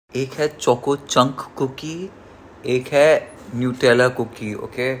एक है choco chunk cookie, एक है न्यूटेला कुकी.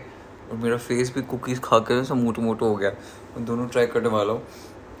 ओके, और मेरा फेस भी कुकीज़ खा कर सब मोटो मोटो हो गया. मैं दोनों ट्राई करने वाला हूँ.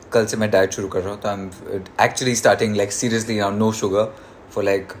 कल से मैं डाइट शुरू कर रहा हूँ. तो I am actually starting like seriously now, no sugar for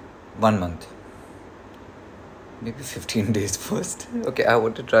like 1 month, maybe 15 days first. Okay, I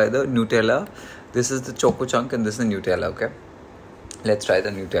want to try the Nutella. This is the Choco chunk and this is the Nutella. Okay, let's try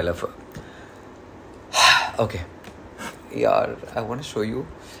the Nutella first. Okay, yaar, I want to show you.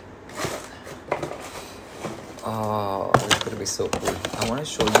 Oh, it's gonna be so cool. I want to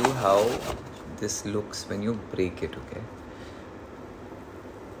show you how this looks when you break it. Okay,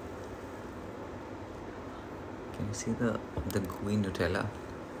 can you see the gooey Nutella?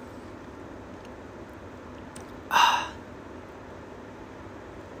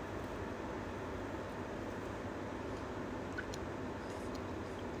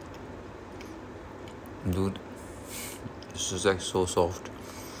 Dude, this is like so soft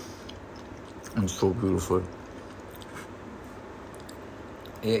and so beautiful.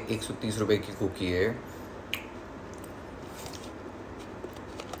 ये 130 रुपए की cookie है.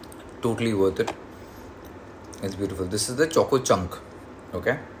 Totally worth it. It's beautiful. This is the Choco chunk.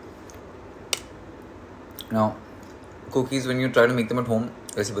 Okay. Now, cookies when you try to make them at home,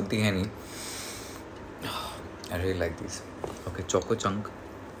 वैसे बनती है नहीं. I really like these. Okay, Choco chunk.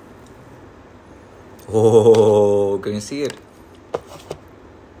 Oh, can you see it?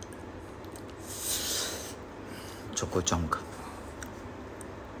 Choco chunk.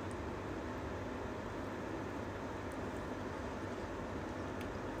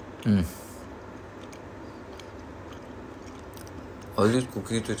 All these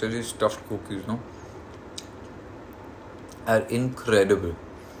cookies, especially stuffed cookies, no, are incredible.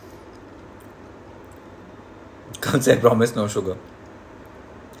 Comes, I promise, no sugar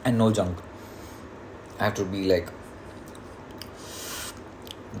and no junk. I have to be like,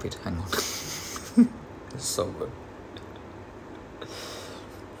 wait, hang on. It's so good.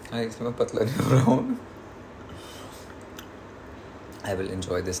 इसमें पतला नहीं हो रहा हूँ. I will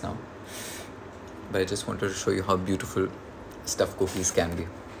enjoy this now. But I just wanted to show you how beautiful stuffed cookies can be.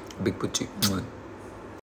 Big puchi.